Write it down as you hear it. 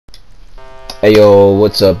Hey yo,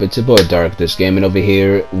 what's up? It's your boy Dark This Gaming over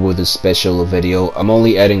here with a special video. I'm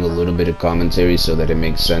only adding a little bit of commentary so that it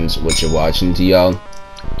makes sense what you're watching to y'all.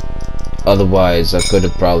 Otherwise, I could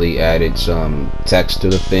have probably added some text to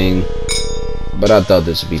the thing, but I thought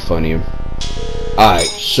this would be funnier. Alright,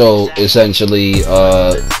 so essentially,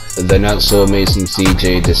 the not so amazing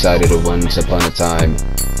CJ decided to once upon a time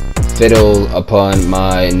fiddle upon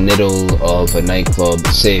my niddle of a nightclub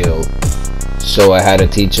sale. So I had to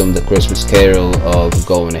teach him the Christmas carol of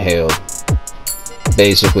Going to Hell.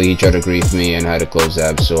 Basically, he tried to grief me and I had to close the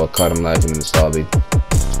app, so I caught him laughing in this lobby.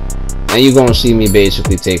 And you're gonna see me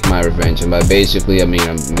basically take my revenge. And by basically, I mean,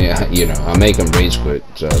 I make him rage quit.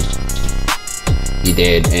 So he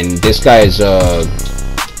did. And this guy is,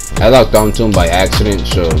 I locked onto him by accident,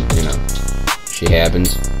 so, shit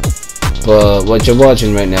happens. But what you're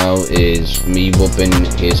watching right now is me whooping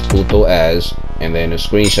his puto ass. And then a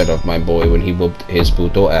screenshot of my boy when he whooped his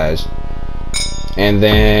puto ass. And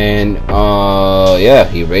then, yeah,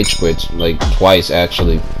 he rage quits, like, twice,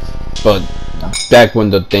 actually. But back when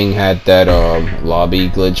the thing had that, lobby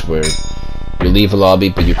glitch where you leave a lobby,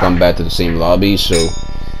 but you come back to the same lobby. So,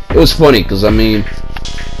 it was funny, because, I mean,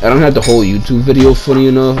 I don't have the whole YouTube video funny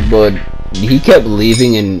enough, but he kept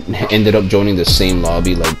leaving and ended up joining the same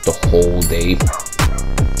lobby, like, the whole day.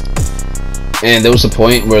 And there was a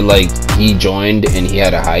point where, like, he joined and he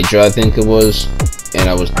had a Hydra, I think it was, and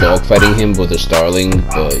I was dogfighting him with a Starling,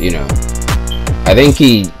 but, I think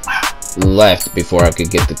he left before I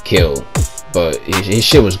could get the kill, but his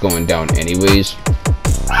shit was going down anyways.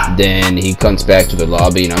 Then he comes back to the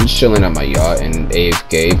lobby and I'm just chilling at my yacht and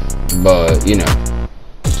AFK, but,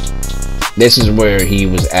 this is where he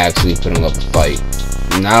was actually putting up a fight.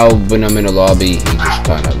 Now, when I'm in the lobby, he just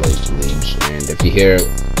kind of, like, leaves, and if you hear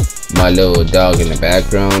my little dog in the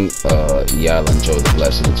background, y'all enjoy the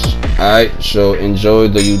blessings. Alright, so enjoy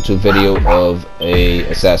the YouTube video of a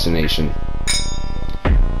assassination.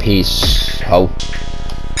 Peace, ho.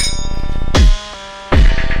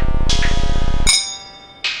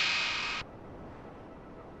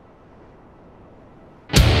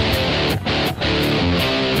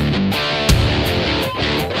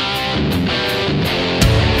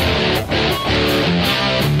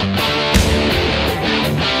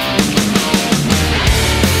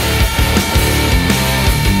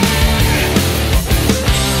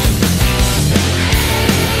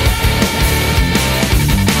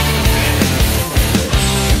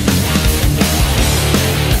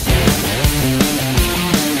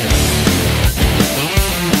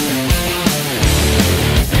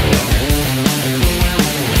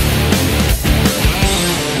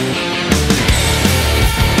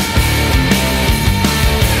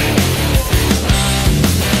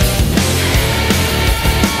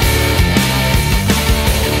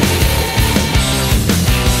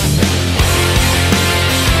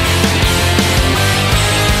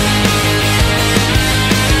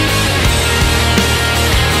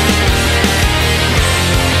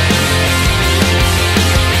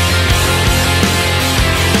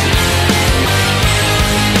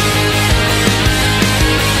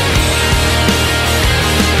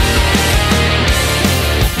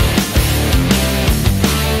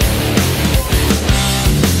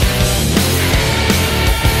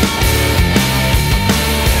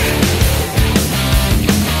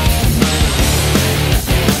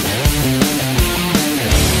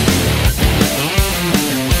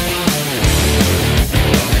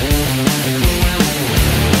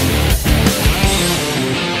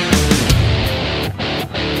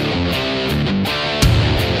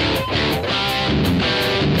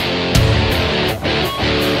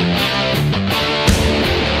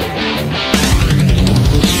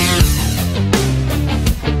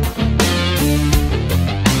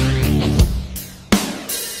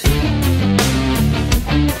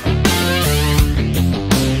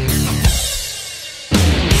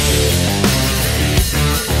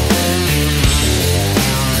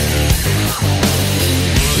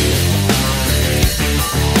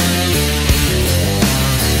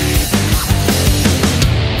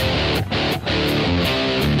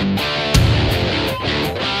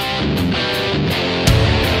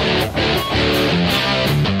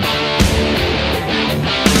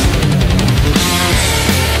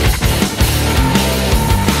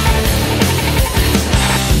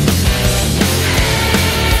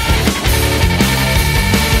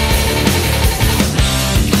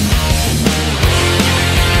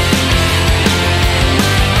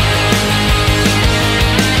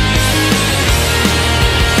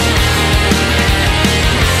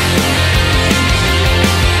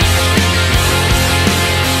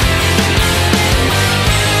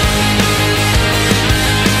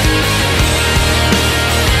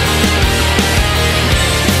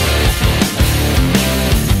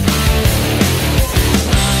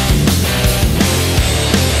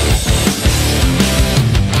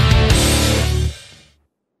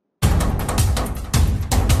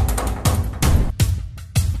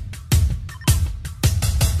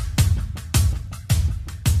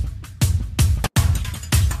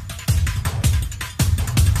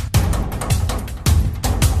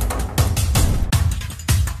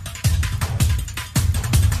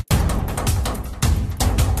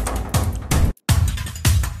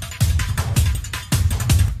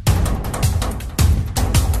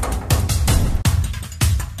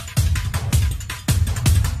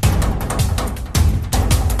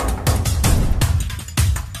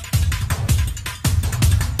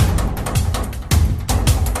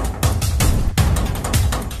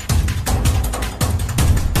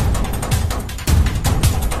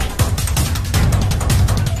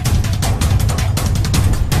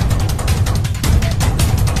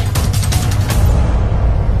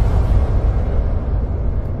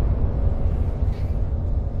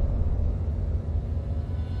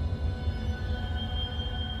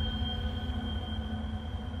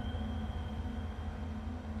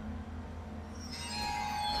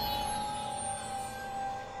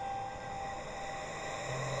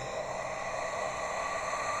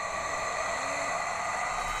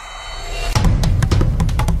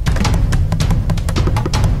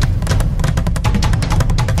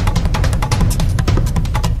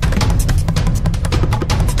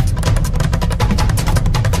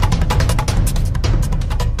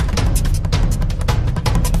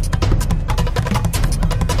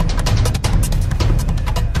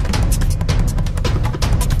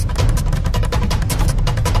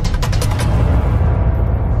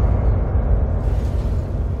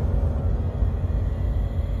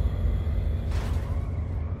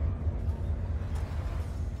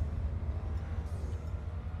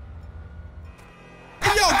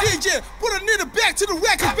 DJ, put a nigga back to the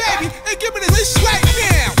record, baby, and give me this right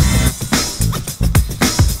now.